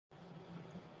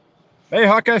Hey,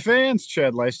 Hawkeye fans,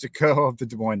 Chad Leistico of the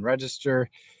Des Moines Register,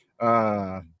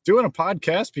 doing a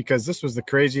podcast because this was the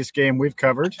craziest game we've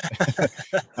covered.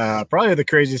 Probably the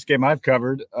craziest game I've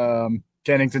covered.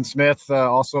 Kennington Smith,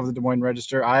 also of the Des Moines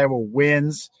Register. Iowa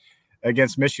wins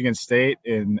against Michigan State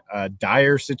in a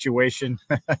dire situation.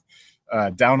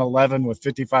 Down 11 with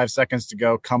 55 seconds to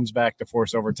go, comes back to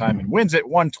force overtime and wins it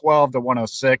 112 to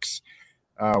 106.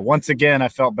 Once again, I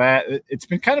felt bad. It's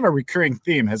been kind of a recurring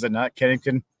theme, has it not,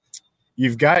 Kennington?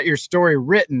 You've got your story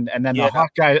written, and then the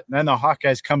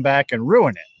Hawkeyes come back and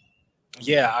ruin it.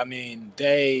 Yeah, I mean,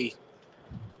 they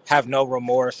have no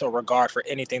remorse or regard for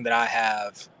anything that I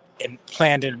have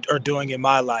planned or doing in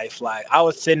my life. Like, I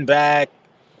was sitting back,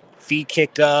 feet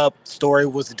kicked up, story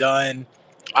was done.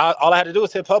 All I had to do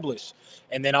was hit publish.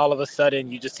 And then all of a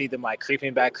sudden, you just see them like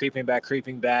creeping back.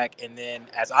 And then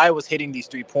as I was hitting these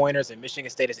 3-pointers and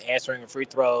Michigan State is answering free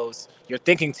throws, you're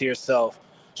thinking to yourself,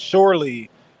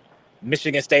 surely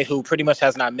Michigan State, who pretty much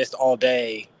has not missed all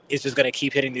day, is just going to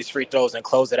keep hitting these free throws and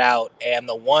close it out. And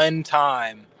the one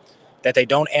time that they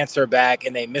don't answer back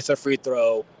and they miss a free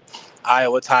throw,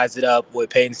 Iowa ties it up with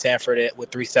Peyton Sanford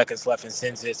with 3 seconds left and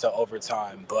sends it to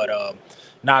overtime. But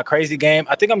crazy game.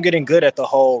 I think I'm getting good at the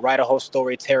whole write a whole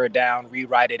story, tear it down,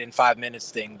 rewrite it in 5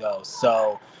 minutes thing, though.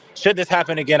 So should this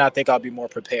happen again, I think I'll be more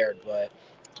prepared. But,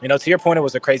 to your point, it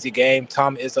was a crazy game.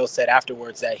 Tom Izzo said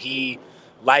afterwards that he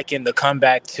likened the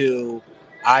comeback to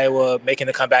Iowa making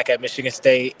the comeback at Michigan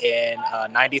State in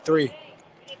 93,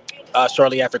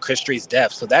 shortly after Chris Street's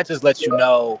death. So that just lets you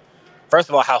know, first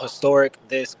of all, how historic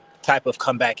this type of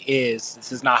comeback is.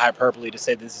 This is not hyperbole to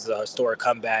say this is a historic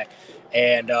comeback.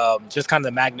 And just kind of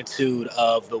the magnitude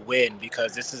of the win,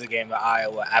 because this is a game that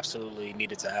Iowa absolutely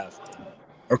needed to have.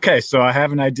 Okay, so I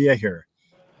have an idea here.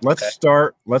 Let's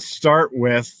start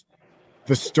with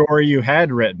the story you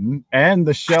had written and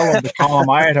the shell of the column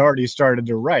I had already started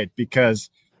to write,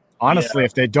 because honestly,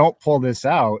 if they don't pull this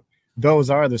out, those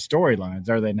are the storylines,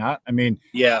 are they not? I mean,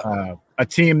 a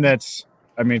team that's,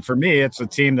 for me, it's a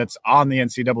team that's on the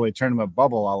NCAA tournament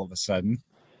bubble all of a sudden,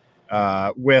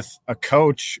 with a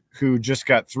coach who just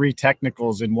got 3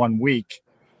 technicals in 1 week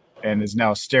and is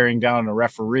now staring down a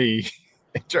referee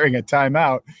during a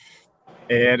timeout,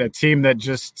 and a team that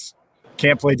just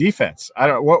can't play defense. I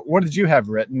don't. What did you have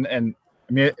written? And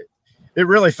it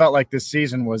really felt like this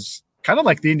season was kind of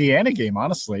like the Indiana game,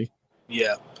 honestly.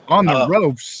 Yeah, on the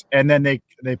ropes, and then they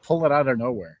pull it out of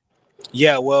nowhere.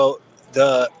 Yeah, well,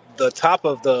 the top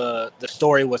of the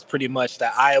story was pretty much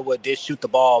that Iowa did shoot the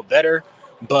ball better,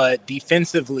 but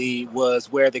defensively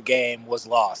was where the game was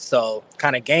lost. So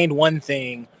kind of gained one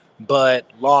thing, but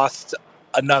lost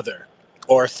another,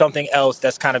 or something else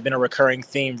that's kind of been a recurring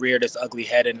theme reared its ugly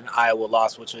head in an Iowa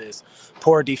loss, which is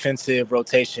poor defensive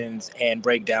rotations and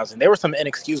breakdowns. And there were some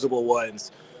inexcusable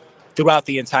ones throughout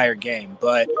the entire game.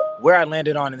 But where I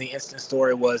landed on in the instant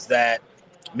story was that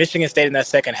Michigan State in that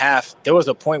second half, there was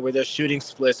a point where their shooting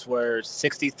splits were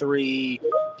 63,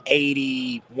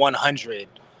 80, 100.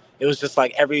 It was just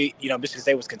like Michigan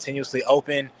State was continuously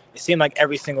open. It seemed like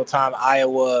every single time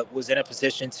Iowa was in a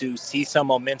position to see some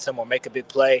momentum or make a big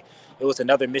play, it was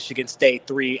another Michigan State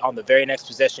 3 on the very next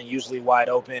possession, usually wide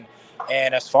open.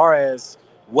 And as far as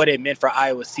what it meant for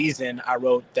Iowa's season, I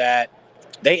wrote that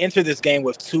they entered this game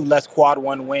with 2 less quad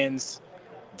 1 wins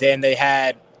than they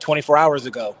had 24 hours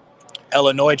ago.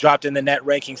 Illinois dropped in the net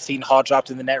rankings. Seton Hall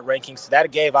dropped in the net rankings. So that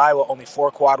gave Iowa only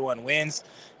 4 quad 1 wins.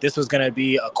 This was going to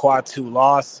be a quad 2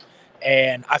 loss.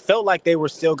 And I felt like they were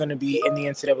still going to be in the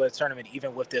NCAA tournament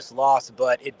even with this loss,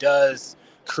 but it does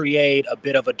create a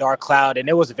bit of a dark cloud. And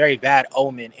it was a very bad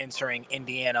omen entering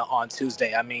Indiana on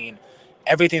Tuesday. I mean,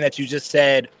 everything that you just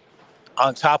said,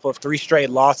 on top of 3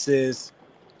 straight losses,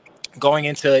 going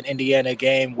into an Indiana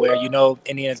game where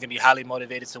Indiana's going to be highly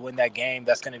motivated to win that game.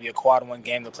 That's going to be a quad 1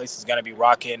 game. The place is going to be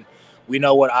rocking. We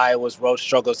know what Iowa's road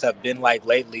struggles have been like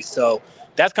lately. So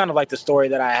that's kind of like the story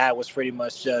that I had, was pretty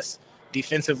much just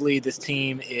defensively, this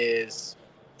team is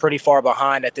pretty far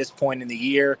behind at this point in the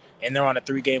year, and they're on a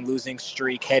 3-game losing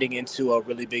streak heading into a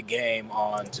really big game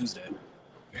on Tuesday.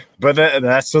 But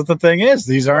that's what the thing is.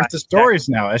 These aren't the stories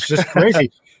now. It's just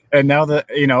crazy. And now that,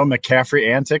 McCaffrey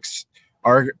antics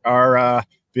are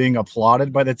being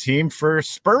applauded by the team for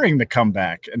spurring the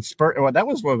comeback. And that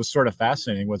was what was sort of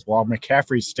fascinating, was while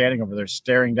McCaffrey's standing over there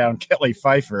staring down Kelly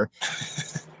Pfeiffer,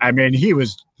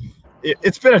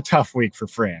 it's been a tough week for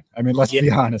Fran. Let's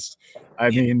be honest.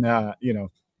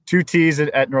 2 T's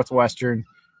at Northwestern,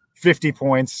 52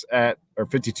 points at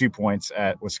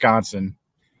Wisconsin,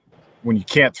 when you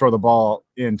can't throw the ball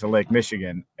into Lake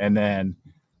Michigan. And then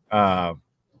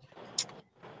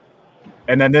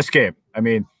this game,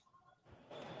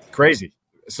 crazy.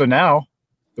 So now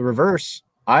the reverse.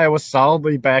 Iowa's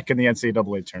solidly back in the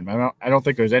NCAA tournament. I don't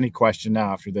think there's any question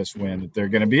now after this win that they're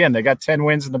going to be in. They got 10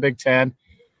 wins in the Big Ten.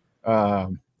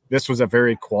 This was a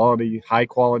very high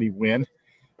quality win.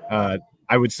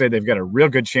 I would say they've got a real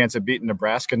good chance of beating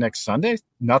Nebraska next Sunday.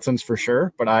 Nothing's for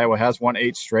sure, but Iowa has won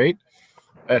 8 straight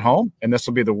at home, and this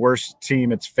will be the worst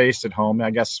team it's faced at home. I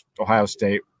guess Ohio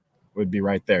State would be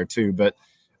right there too, but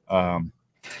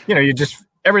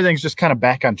everything's just kind of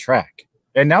back on track.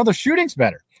 And now the shooting's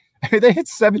better. I mean, they hit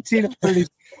 17 of 30.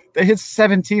 They hit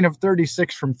 17 of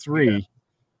 36 from 3,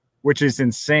 which is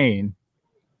insane.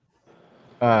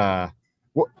 But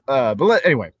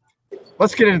anyway,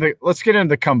 let's get into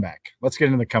the comeback. Let's get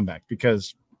into the comeback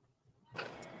because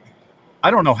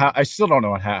I still don't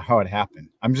know how it happened.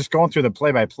 I'm just going through the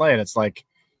play-by-play, and it's like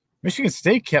Michigan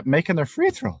State kept making their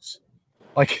free throws.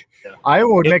 Like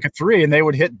Iowa would make a 3, and they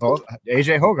would hit both.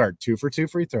 AJ Hoggard 2 for 2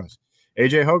 free throws.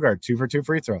 AJ Hoggard 2 for 2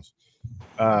 free throws.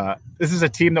 This is a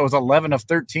team that was 11 of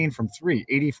 13 from 3,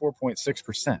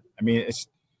 84.6%. I mean,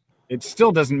 it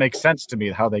still doesn't make sense to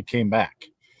me how they came back.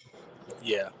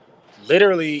 Yeah,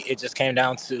 literally, it just came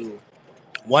down to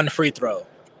one free throw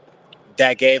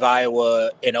that gave Iowa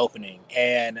an opening.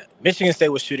 And Michigan State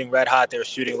was shooting red hot. They were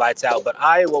shooting lights out, but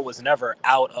Iowa was never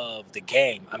out of the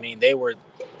game. I mean, they were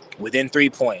within 3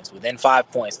 points, within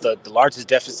 5 points. The largest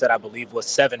deficit, I believe, was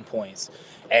 7 points.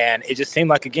 And it just seemed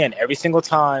like, again, every single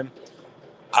time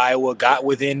Iowa got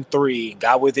within 3,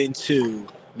 got within 2,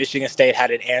 Michigan State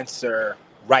had an answer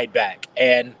right back.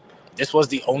 And this was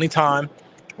the only time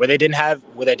where they didn't have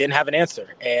an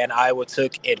answer, and Iowa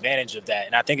took advantage of that.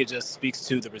 And I think it just speaks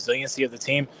to the resiliency of the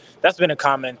team. That's been a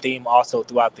common theme also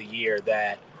throughout the year,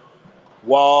 that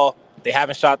while they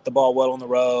haven't shot the ball well on the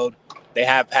road, they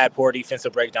have had poor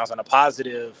defensive breakdowns. On a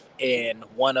positive, and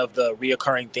one of the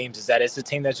reoccurring themes is that it's a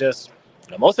team that just,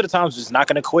 most of the times, just not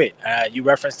going to quit. You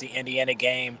referenced the Indiana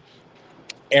game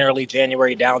in early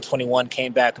January, down 21,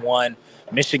 came back, won.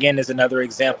 Michigan is another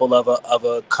example of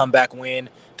a comeback win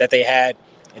that they had.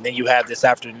 And then you have this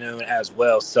afternoon as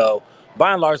well. So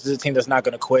by and large, this is a team that's not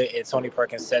going to quit. And Tony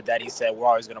Perkins said that. He said, we're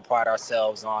always going to pride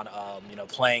ourselves on,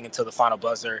 playing until the final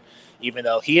buzzer, even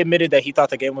though he admitted that he thought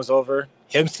the game was over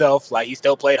himself. Like, he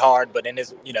still played hard, but in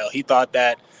his, he thought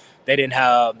that they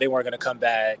weren't going to come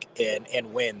back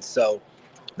and win. So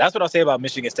that's what I'll say about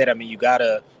Michigan State. I mean,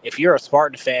 if you're a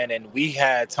Spartan fan, and we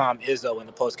had Tom Izzo in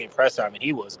the postgame presser, I mean,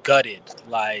 he was gutted.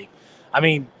 Let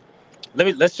me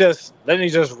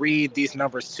just read these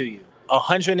numbers to you.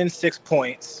 106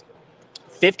 points,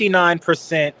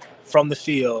 59% from the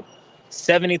field,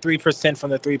 73% from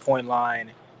the 3-point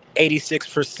line,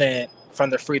 86% from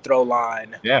the free throw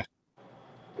line. Yeah.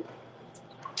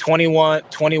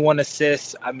 21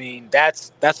 assists. I mean,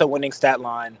 that's a winning stat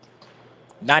line.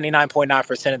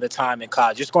 99.9% of the time in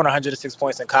college. You're scoring 106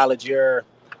 points in college. You're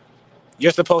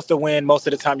supposed to win. Most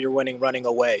of the time you're winning running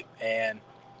away. And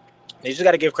you just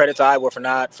got to give credit to Iowa for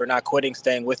not quitting,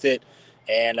 staying with it,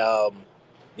 and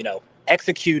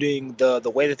executing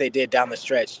the way that they did down the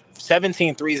stretch.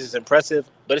 17 threes is impressive,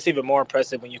 but it's even more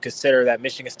impressive when you consider that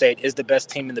Michigan State is the best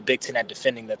team in the Big Ten at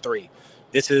defending the 3.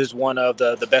 This is one of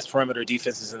the best perimeter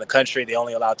defenses in the country. They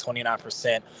only allow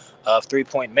 29% of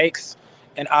 3-point makes,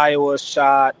 and Iowa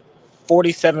shot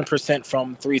 47%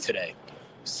 from 3 today.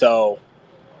 So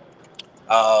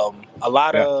a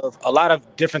lot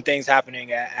of different things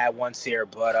happening at once here,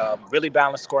 but really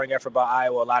balanced scoring effort by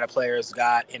Iowa. A lot of players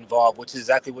got involved, which is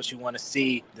exactly what you want to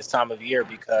see this time of year,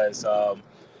 because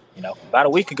about a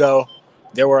week ago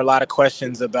there were a lot of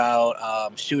questions about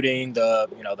shooting, the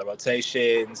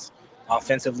rotations,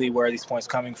 offensively, where are these points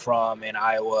coming from, and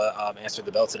Iowa answered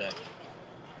the bell today.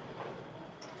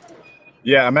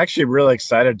 Yeah, I'm actually really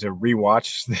excited to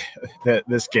rewatch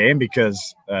this game,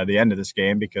 because the end of this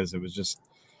game, because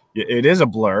it is a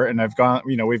blur, and we've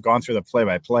gone through the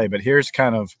play-by-play, but here's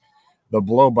kind of the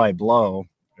blow-by-blow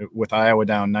with Iowa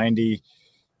down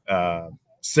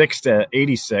 96 to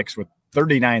 86 with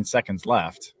 39 seconds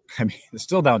left. I mean, they're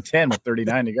still down 10 with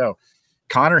 39 to go.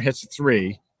 Connor hits a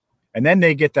 3, and then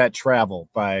they get that travel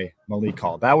by Malik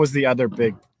Hall. That was the other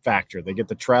big factor. They get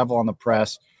the travel on the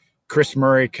press. Chris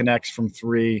Murray connects from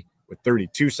 3 with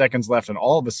 32 seconds left, and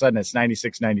all of a sudden it's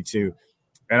 96-92.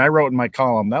 And I wrote in my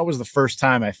column, that was the first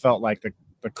time I felt like the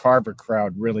Carver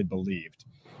crowd really believed,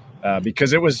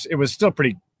 because it was still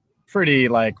pretty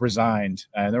like resigned,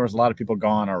 and there was a lot of people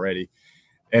gone already.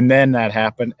 And then that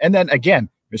happened. And then again,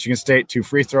 Michigan State, 2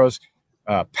 free throws.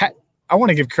 I want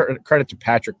to give credit to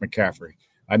Patrick McCaffrey.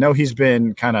 I know he's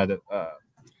been kind of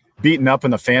beaten up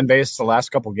in the fan base the last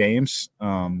couple games,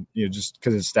 just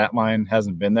because his stat line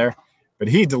hasn't been there. But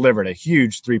he delivered a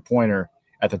huge 3-pointer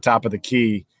at the top of the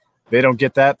key. They don't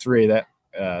get that 3.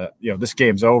 this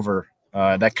game's over.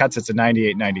 That cuts it to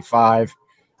 98-95.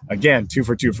 Again, 2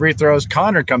 for 2 free throws.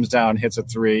 Connor comes down, hits a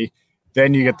 3.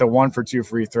 Then you get the 1 for 2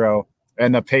 free throw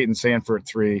and the Peyton Sanford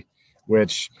 3,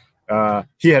 which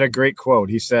he had a great quote.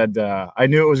 He said, I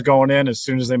knew it was going in as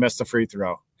soon as they missed the free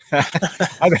throw.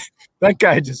 That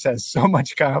guy just has so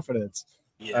much confidence.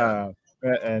 Yeah.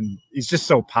 And he's just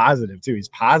so positive, too. He's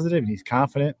positive and he's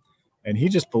confident. And he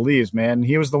just believes, man.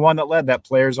 He was the one that led that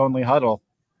players-only huddle,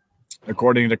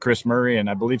 according to Chris Murray. And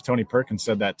I believe Tony Perkins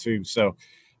said that, too. So,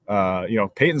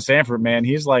 Peyton Sanford, man,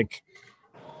 he's like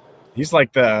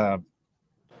the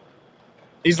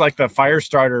fire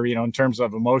starter, in terms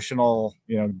of emotional,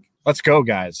 let's go,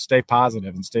 guys, stay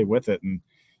positive and stay with it. And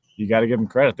you got to give them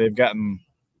credit.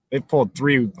 They've pulled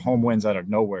 3 home wins out of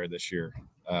nowhere this year.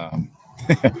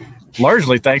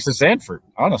 Largely thanks to Sanford,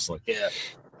 honestly.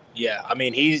 Yeah. I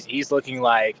mean, he's looking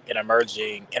like an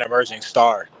emerging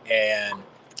star, and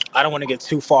I don't want to get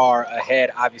too far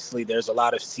ahead. Obviously, there's a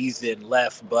lot of season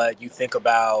left, but you think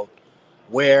about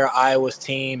where Iowa's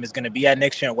team is going to be at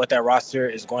next year and what that roster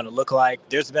is going to look like.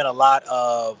 There's been a lot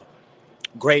of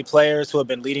great players who have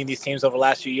been leading these teams over the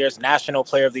last few years. National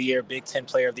Player of the Year, Big Ten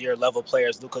Player of the Year level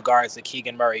players, Luka Garza,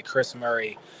 Keegan Murray, Chris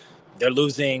Murray. They're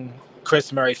losing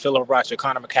Chris Murray, Phillip Rocha,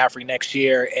 Connor McCaffrey next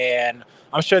year, and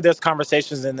I'm sure there's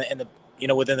conversations in the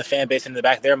within the fan base in the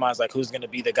back of their minds, like who's going to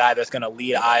be the guy that's going to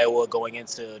lead Iowa going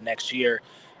into next year.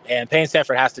 And Payne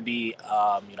Sanford has to be,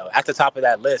 at the top of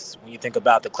that list when you think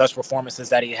about the clutch performances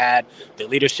that he had, the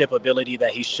leadership ability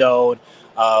that he showed,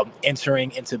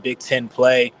 entering into Big Ten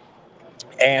play,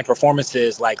 and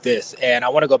performances like this. And I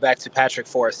want to go back to Patrick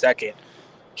for a second.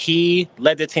 He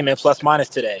led the team in plus minus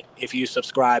today, if you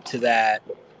subscribe to that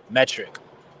metric,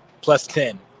 plus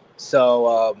 10.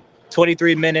 So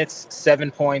 23 minutes, 7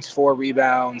 points, 4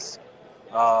 rebounds,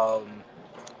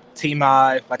 team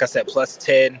high, like I said, plus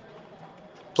 10.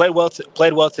 Played well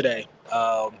today.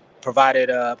 Provided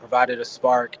a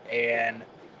spark, and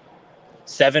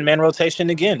 7-man rotation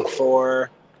again for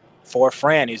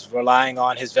Fran. He's relying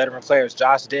on his veteran players.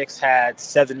 Josh Dix had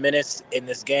 7 minutes in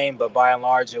this game, but by and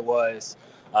large it was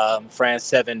Fran's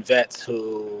 7 vets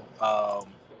who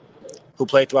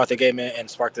played throughout the game and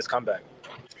sparked this comeback.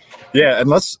 Yeah, and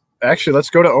let's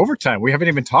go to overtime. We haven't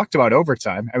even talked about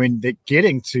overtime. I mean,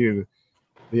 getting to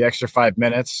the extra 5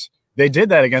 minutes. They did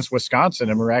that against Wisconsin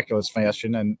in miraculous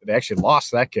fashion, and they actually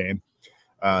lost that game.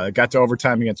 Got to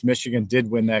overtime against Michigan,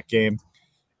 did win that game.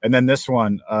 And then this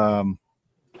one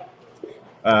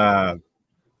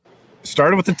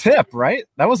started with the tip, right?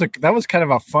 That was kind of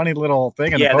a funny little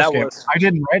thing in the postgame. I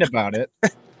didn't write about it,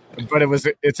 but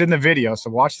it's in the video, so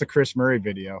watch the Chris Murray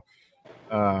video.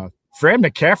 Fran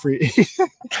McCaffrey,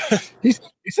 he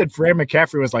said Fran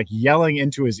McCaffrey was like yelling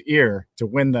into his ear to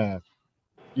win the,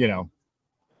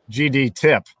 GD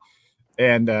tip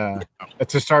and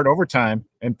to start overtime.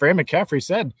 And Fran McCaffrey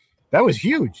said that was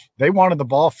huge. They wanted the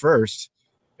ball first.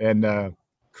 And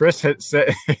Chris had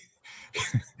said,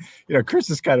 Chris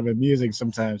is kind of amusing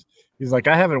sometimes. He's like,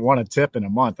 I haven't won a tip in a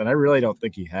month, and I really don't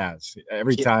think he has.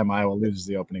 Every time Iowa loses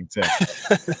the opening tip.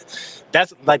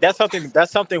 That's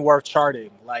something worth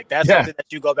charting. Like that's something that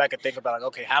you go back and think about. Like,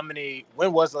 okay,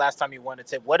 when was the last time he won a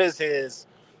tip? What is his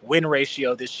win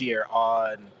ratio this year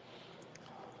on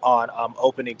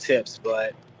opening tips?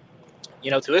 But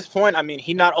to his point, I mean,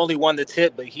 he not only won the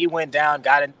tip, but he went down,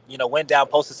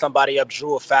 posted somebody up,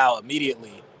 drew a foul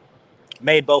immediately,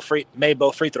 made both free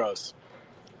throws.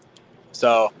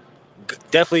 So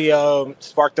definitely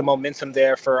sparked the momentum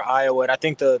there for Iowa. And I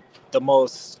think the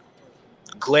most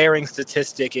glaring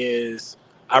statistic is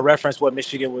I referenced what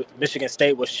Michigan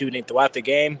State was shooting throughout the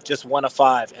game, just 1 of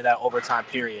 5 in that overtime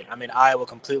period. I mean, Iowa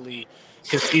completely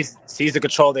seized the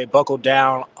control. They buckled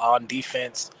down on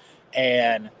defense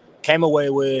and came away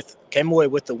with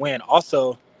the win.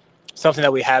 Also, something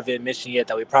that we haven't mentioned yet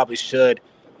that we probably should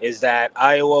is that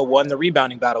Iowa won the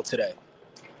rebounding battle today,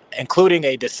 including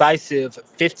a decisive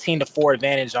 15-4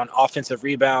 advantage on offensive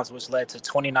rebounds, which led to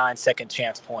 29 second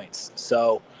chance points.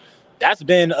 So that's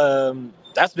been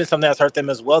something that's hurt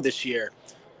them as well this year.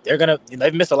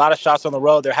 They've missed a lot of shots on the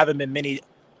road. There haven't been many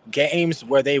games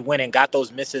where they went and got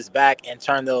those misses back and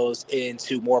turned those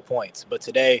into more points. But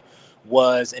today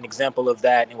was an example of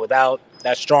that. And without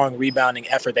that strong rebounding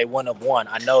effort, they wouldn't have won.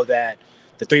 I know that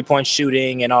the 3-point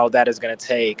shooting and all of that is going to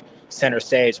take center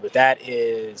stage, but that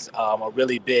is a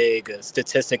really big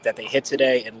statistic that they hit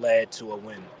today and led to a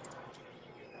win.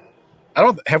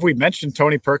 Have we mentioned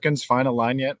Tony Perkins' final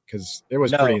line yet? Because it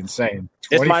was pretty insane.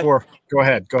 24. Go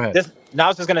ahead. I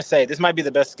was just going to say, this might be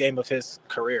the best game of his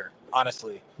career,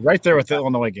 honestly. Right there with the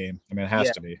Illinois game. I mean, it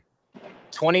has to be.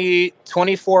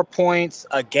 24 points,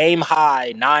 a game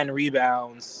high, 9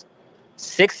 rebounds,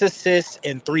 6 assists,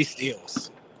 and 3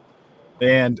 steals.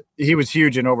 And he was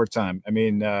huge in overtime. I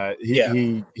mean,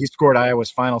 he scored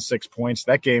Iowa's final 6 points.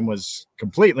 That game was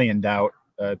completely in doubt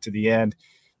to the end.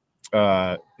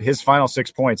 His final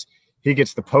 6 points, he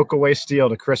gets the poke away steal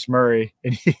to Chris Murray,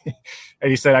 and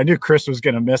he said, "I knew Chris was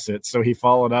going to miss it," so he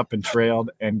followed up and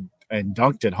trailed and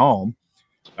dunked it home.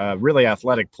 Really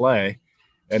athletic play.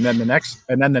 And then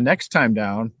the next time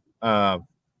down,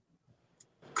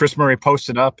 Chris Murray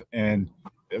posted up, and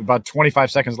about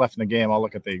 25 seconds left in the game. I'll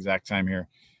look at the exact time here,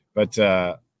 but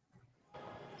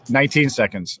 19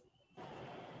 seconds.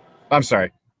 I'm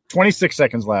sorry, 26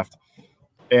 seconds left.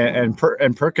 And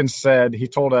Perkins said, he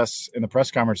told us in the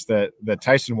press conference that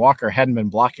Tyson Walker hadn't been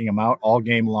blocking him out all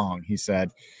game long, he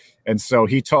said. And so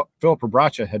Philip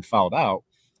Rebracha had fouled out.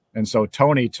 And so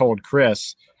Tony told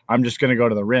Chris, "I'm just going to go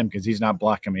to the rim because he's not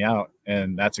blocking me out."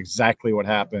 And that's exactly what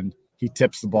happened. He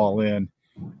tips the ball in.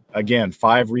 Again,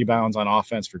 5 rebounds on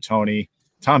offense for Tony.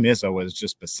 Tom Izzo was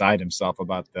just beside himself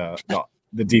about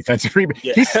the defensive rebound.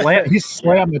 Yeah. He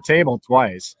slammed the table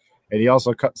twice. And he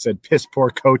also said, "Piss poor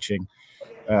coaching."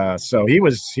 So he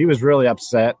was really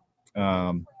upset.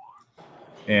 And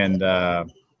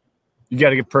you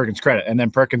got to give Perkins credit. And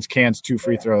then Perkins cans 2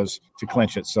 free throws to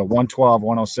clinch it. So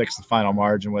 112-106, the final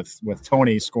margin with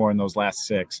Tony scoring those last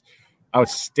 6.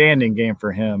 Outstanding game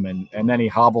for him. And then he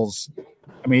hobbles.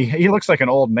 I mean, he looks like an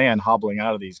old man hobbling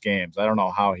out of these games. I don't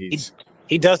know how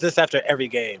he does this after every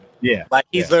game. Yeah. Like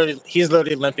he's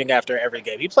literally limping after every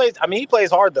game. He plays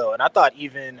hard though. And I thought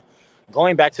even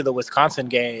going back to the Wisconsin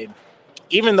game,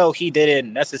 even though he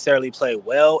didn't necessarily play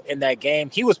well in that game,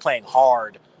 he was playing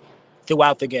hard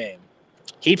throughout the game.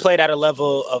 He played at a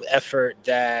level of effort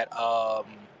that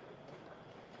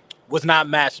was not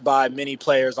matched by many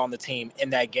players on the team in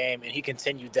that game, and he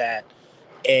continued that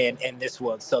in this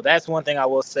one. So that's one thing I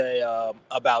will say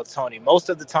about Tony. Most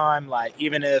of the time, like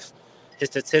even if his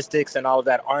statistics and all of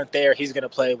that aren't there, he's going to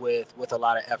play with a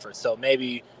lot of effort. So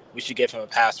maybe we should give him a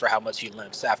pass for how much he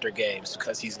limps after games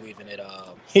because he's leaving it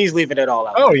all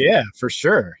out. Oh yeah, for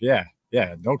sure. Yeah,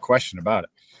 no question about it.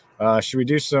 Should we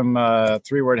do some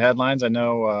 3-word headlines? I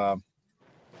know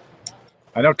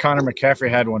Connor McCaffrey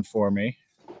had one for me.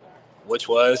 Which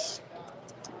was?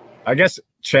 I guess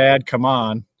Chad, come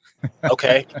on.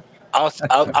 Okay.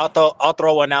 I'll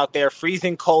throw one out there.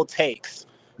 Freezing cold takes.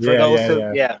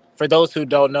 For those who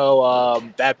don't know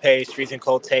that page, Freezing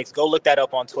Cold Takes, go look that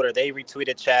up on Twitter. They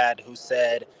retweeted Chad, who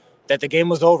said that the game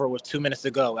was over with 2 minutes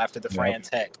to go after the Fran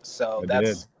Tech. So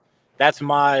that's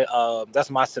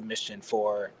my submission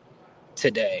for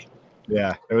today.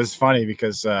 Yeah, it was funny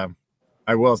because as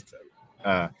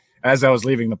I was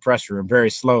leaving the press room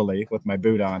very slowly with my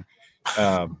boot on,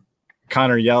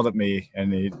 Connor yelled at me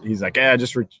and he's like,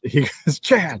 he goes,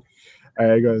 "Chad,"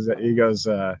 he goes,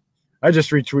 "I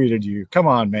just retweeted you. Come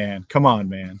on, man.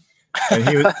 And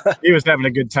he was having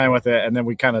a good time with it. And then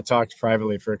we kind of talked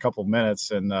privately for a couple of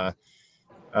minutes. And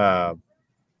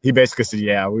he basically said,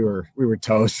 "Yeah, we were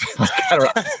toast."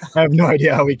 I have no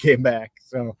idea how we came back.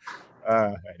 So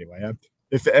anyway,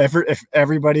 if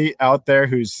everybody out there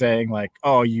who's saying like,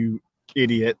 "Oh, you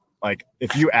idiot," like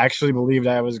if you actually believed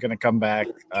I was going to come back,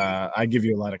 I give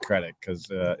you a lot of credit because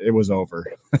it was over.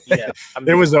 Yeah,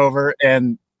 it was over.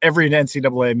 And every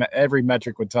NCAA, every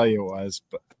metric would tell you it was,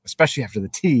 but especially after the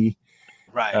T.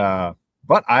 Right.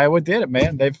 But Iowa did it,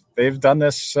 man. They've done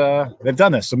this. They've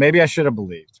done this. So maybe I should have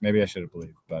believed.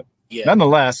 But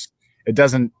nonetheless, it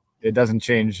doesn't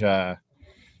change.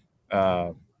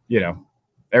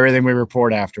 Everything we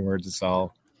report afterwards. It's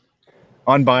all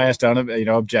unbiased,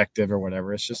 objective or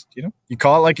whatever. It's just, you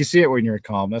call it like you see it when you're a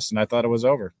columnist, and I thought it was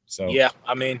over. So yeah,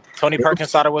 I mean, Tony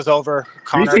Perkins thought it was over.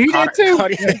 Connor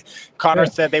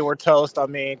said they were toast.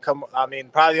 probably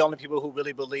the only people who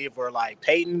really believe were like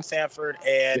Peyton, Sanford,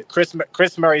 and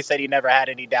Chris Murray said he never had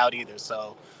any doubt either.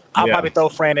 So I'll probably throw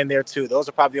Fran in there too. Those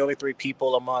are probably the only 3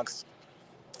 people amongst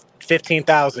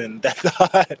 15,000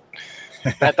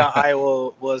 that thought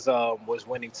Iowa was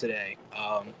winning today.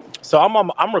 So I'm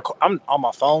on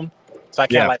my phone, so I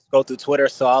can't go through Twitter.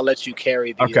 So I'll let you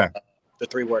carry the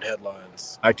 3-word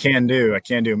headlines. I can do.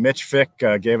 Mitch Fick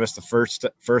gave us the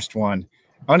first one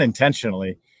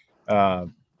unintentionally.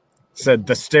 Said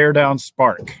the stare down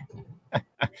spark.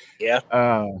 Yeah.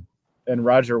 And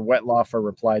Roger Wetlaufer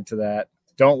replied to that,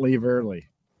 "Don't leave early."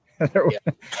 It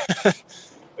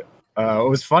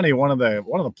was funny. One of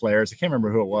the players, I can't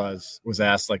remember who it was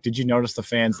asked, like, "Did you notice the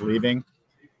fans leaving?"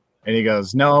 And he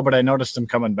goes, "No, but I noticed them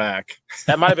coming back."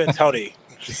 That might have been Tony.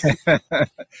 It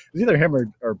was either him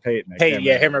or Peyton.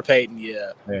 Him or Peyton.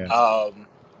 Yeah.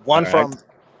 One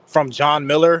from John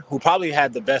Miller, who probably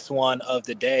had the best one of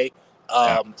the day.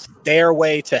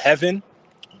 Stairway to Heaven,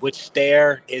 which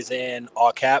stair is in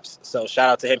all caps. So shout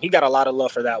out to him. He got a lot of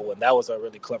love for that one. That was a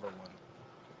really clever one.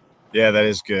 Yeah, that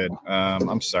is good.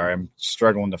 I'm sorry. I'm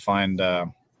struggling to find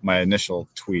my initial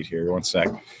tweet here. One sec.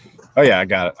 Oh, yeah, I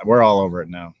got it. We're all over it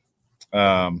now.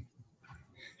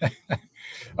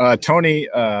 Tony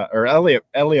or Elliot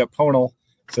Ponel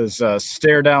says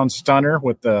stare down stunner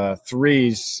with the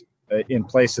threes in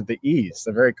place of the E's.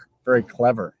 They're very, very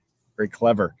clever. Very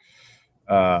clever.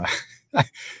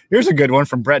 Here's a good one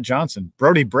from Brett Johnson.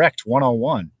 Brody Brecht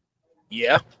 101.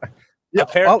 Yeah. Yeah.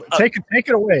 Take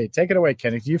it away. Take it away,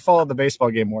 Kenny. You followed the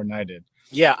baseball game more than I did.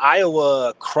 Yeah,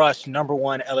 Iowa crushed number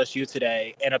 1 LSU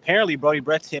today, and apparently Brody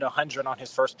Brecht hit 100 on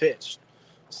his first pitch.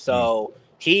 So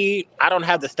I don't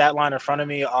have the stat line in front of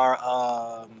me. Our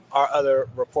other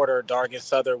reporter, Dargan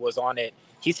Souther, was on it.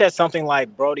 He said something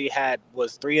like Brody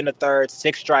was 3 1/3,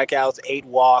 6 strikeouts, 8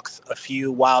 walks, a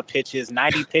few wild pitches,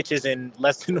 90 pitches in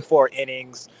less than 4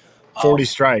 innings. 40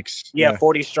 strikes. Yeah,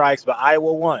 40 strikes, but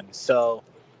Iowa won. So.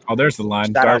 Oh, there's the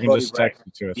line. Dargan just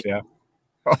texted to us. Yeah.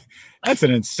 Oh, that's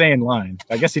an insane line.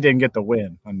 I guess he didn't get the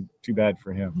win. Too bad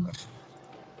for him. But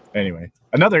anyway,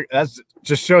 that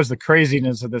just shows the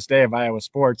craziness of this day of Iowa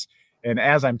sports. And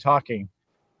as I'm talking,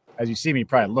 as you see me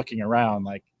probably looking around,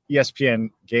 like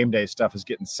ESPN game day stuff is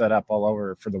getting set up all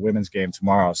over for the women's game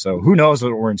tomorrow. So who knows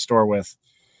what we're in store with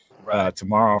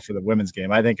tomorrow for the women's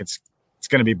game. I think it's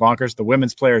going to be bonkers. The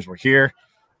women's players were here.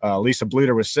 Lisa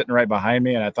Bluter was sitting right behind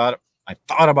me, and I thought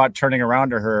about turning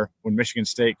around to her when Michigan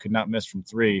State could not miss from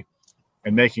 3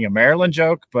 and making a Maryland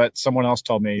joke, but someone else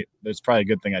told me it's probably a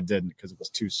good thing I didn't because it was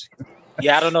too soon.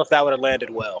 Yeah, I don't know if that would have landed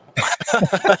well.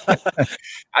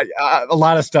 A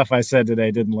lot of stuff I said today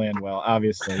didn't land well,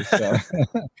 obviously. So,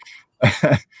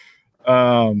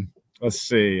 let's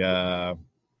see. Nate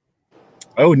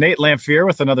Lamphere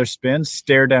with another spin.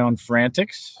 Stare down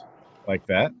frantics. Like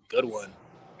that. Good one.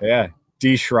 Yeah.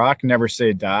 D. Schrock, never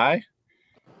say die.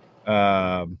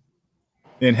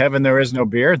 In heaven there is no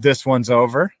beer. This one's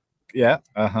over. Yeah.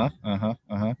 Let's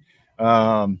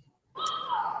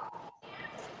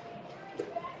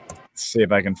see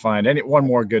if I can find one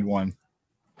more good one.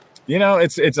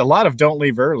 It's a lot of don't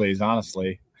leave earlys,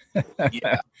 honestly.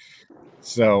 Yeah.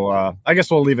 So I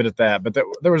guess we'll leave it at that. But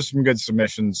there was some good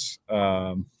submissions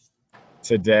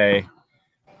today.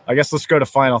 I guess let's go to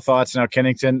final thoughts now.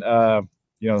 Kennington,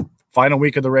 final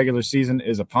week of the regular season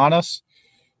is upon us.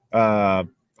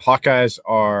 Hawkeyes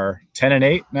are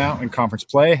 10-8 now in conference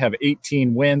play, have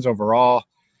 18 wins overall.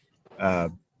 I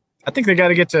think they got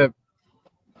to get to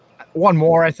one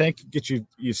more, I think, get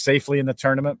you safely in the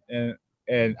tournament.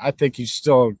 And I think you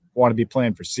still want to be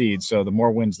playing for seeds. So the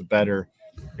more wins, the better.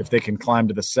 If they can climb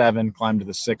to the 7, climb to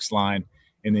the 6 line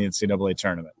in the NCAA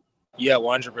tournament. Yeah,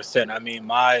 100%. I mean,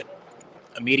 my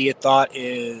immediate thought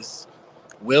is,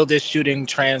 will this shooting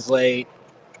translate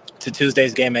to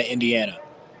Tuesday's game at Indiana?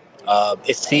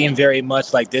 It seemed very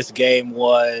much like this game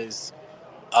was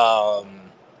what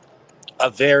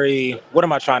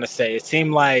am I trying to say? It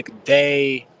seemed like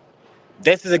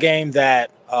this is a game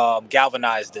that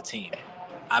galvanized the team.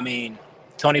 I mean,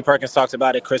 Tony Perkins talked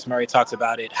about it. Chris Murray talked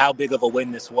about it, how big of a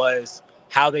win this was,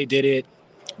 how they did it,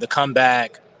 the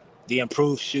comeback, the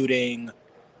improved shooting,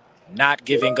 not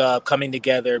giving up, coming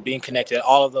together, being connected.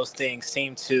 All of those things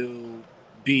seem to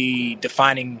be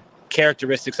defining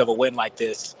characteristics of a win like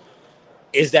this.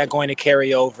 Is that going to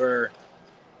carry over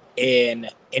in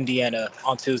Indiana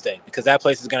on Tuesday? Because that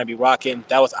place is going to be rocking.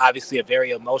 That was obviously a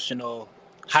very emotional,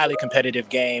 highly competitive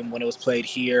game when it was played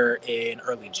here in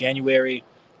early January.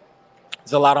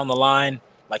 There's a lot on the line.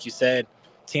 Like you said,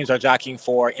 teams are jockeying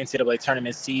for NCAA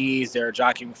tournament seeds. They're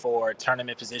jockeying for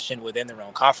tournament position within their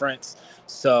own conference.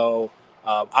 So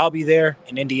I'll be there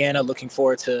in Indiana, looking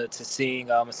forward to seeing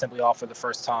Assembly Hall for the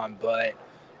first time. But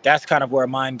that's kind of where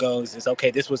mine goes is, okay,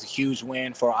 this was a huge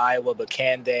win for Iowa, but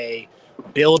can they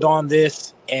build on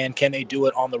this, and can they do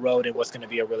it on the road in what's going to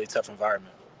be a really tough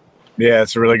environment? Yeah,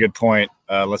 it's a really good point.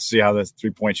 Let's see how the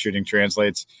 3-point shooting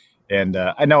translates. And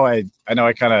I know I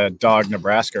kind of dogged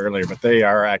Nebraska earlier, but they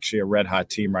are actually a red-hot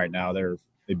team right now.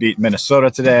 They beat Minnesota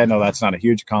today. I know that's not a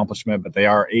huge accomplishment, but they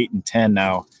are 8-10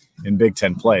 now in Big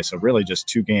Ten play, so really just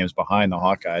 2 games behind the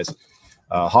Hawkeyes.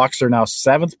 Hawks are now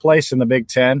 7th place in the Big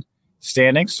Ten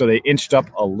standings, so they inched up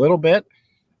a little bit,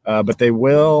 but they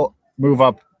will move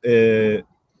up in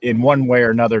one way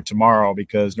or another tomorrow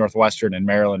because Northwestern and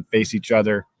Maryland face each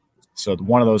other. So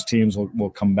one of those teams will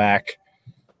come back.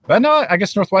 But no, I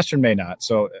guess Northwestern may not.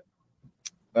 So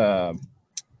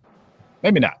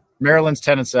maybe not. Maryland's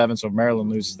 10-7, so if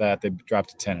Maryland loses that, they drop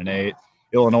to 10-8.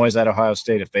 Illinois is at Ohio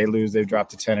State. If they lose, they drop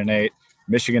to 10-8.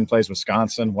 Michigan plays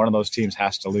Wisconsin. One of those teams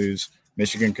has to lose.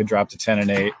 Michigan could drop to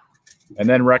 10-8. And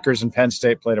then Rutgers and Penn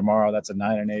State play tomorrow. That's a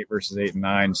 9-8 versus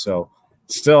 8-9. So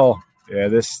still, yeah,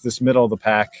 this middle of the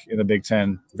pack in the Big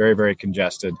Ten, very, very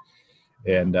congested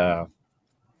and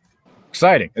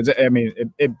exciting.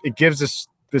 It gives us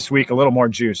this week a little more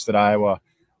juice that Iowa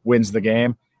wins the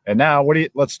game. And now,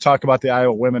 let's talk about the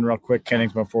Iowa women real quick,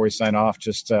 Kennings, before we sign off.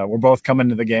 Just we're both coming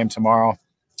to the game tomorrow,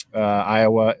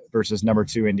 Iowa versus number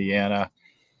 2 Indiana.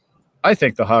 I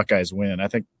think the Hawkeyes win. I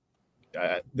think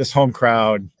this home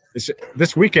crowd.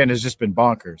 This weekend has just been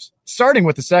bonkers. Starting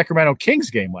with the Sacramento Kings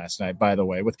game last night, by the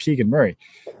way, with Keegan Murray.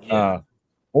 Yeah.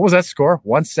 What was that score?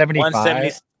 175?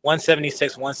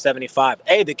 176, 175.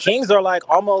 Hey, the Kings are like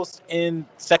almost in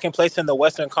second place in the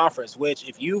Western Conference, which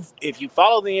if you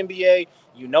follow the NBA,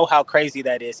 you know how crazy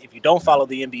that is. If you don't follow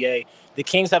the NBA, the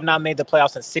Kings have not made the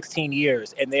playoffs in 16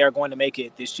 years, and they are going to make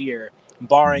it this year,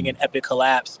 barring an epic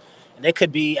collapse. And they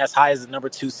could be as high as the number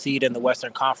 2 seed in the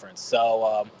Western Conference.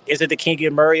 So is it the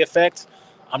Keegan Murray effect?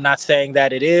 I'm not saying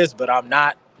that it is, but I'm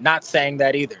not saying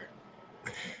that either.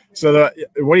 So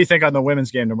what do you think on the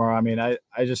women's game tomorrow? I mean, I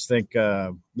just think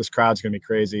this crowd's going to be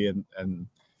crazy, and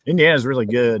Indiana's really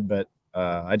good, but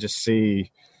I just see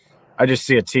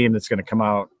a team that's going to come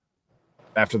out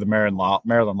after the Maryland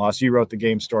loss. You wrote the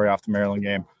game story off the Maryland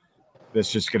game.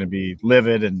 That's just going to be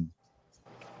livid, and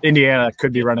Indiana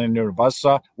could be running into a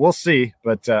buzzsaw. We'll see,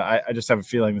 but I just have a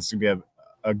feeling this is going to be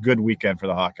a good weekend for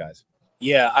the Hawkeyes.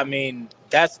 Yeah, I mean,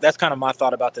 that's kind of my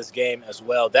thought about this game as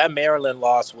well. That Maryland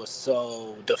loss was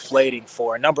so deflating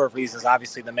for a number of reasons.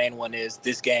 Obviously, the main one is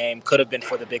this game could have been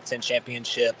for the Big Ten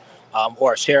championship,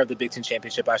 or a share of the Big Ten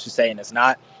championship, I should say, and it's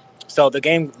not. So the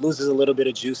game loses a little bit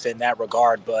of juice in that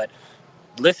regard. But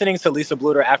listening to Lisa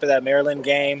Bluter after that Maryland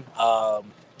game,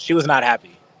 she was not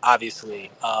happy, obviously,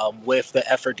 with the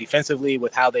effort defensively,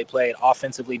 with how they played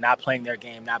offensively, not playing their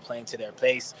game, not playing to their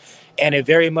pace. And it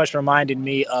very much reminded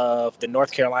me of the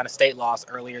North Carolina State loss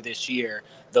earlier this year,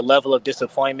 the level of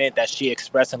disappointment that she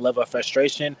expressed and level of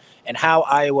frustration, and how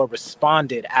Iowa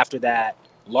responded after that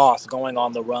loss, going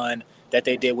on the run that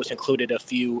they did, which included a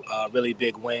few really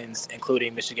big wins,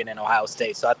 including Michigan and Ohio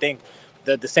State. So I think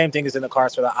the same thing is in the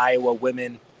cards for the Iowa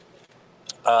women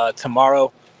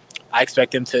tomorrow. I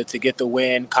expect them to get the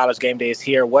win. College game day is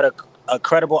here. What a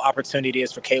credible opportunity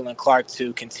is for Caitlin Clark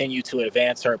to continue to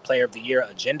advance her Player of the Year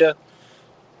agenda.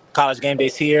 College game day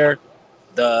is here.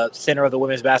 The center of the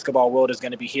women's basketball world is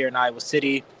going to be here in Iowa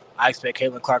City. I expect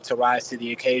Caitlin Clark to rise to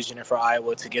the occasion and for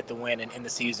Iowa to get the win and end the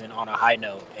season on a high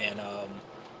note. And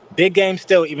big game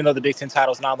still, even though the Big Ten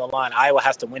title is not on the line, Iowa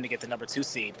has to win to get the number 2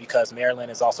 seed because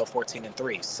Maryland is also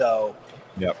 14-3. So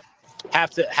yep.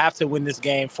 Have to win this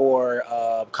game for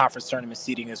conference tournament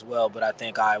seeding as well, but I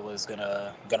think Iowa's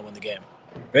gonna win the game.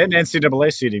 And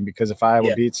NCAA seeding, because if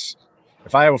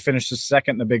Iowa finishes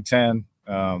second in the Big Ten,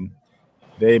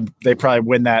 they probably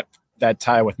win that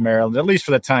tie with Maryland, at least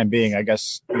for the time being. I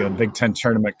guess the Big Ten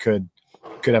tournament could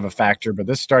have a factor, but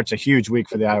this starts a huge week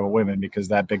for the Iowa women because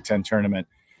that Big Ten tournament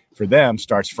for them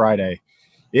starts Friday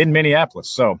in Minneapolis.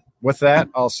 So with that,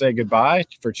 I'll say goodbye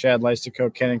for Chad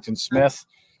Lystico, Kennington Smith.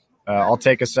 I'll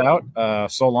take us out.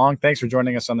 So long. Thanks for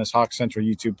joining us on this Hawk Central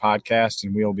YouTube podcast,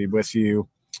 and we'll be with you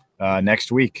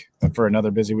next week for another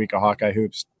busy week of Hawkeye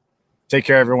Hoops. Take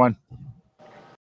care, everyone.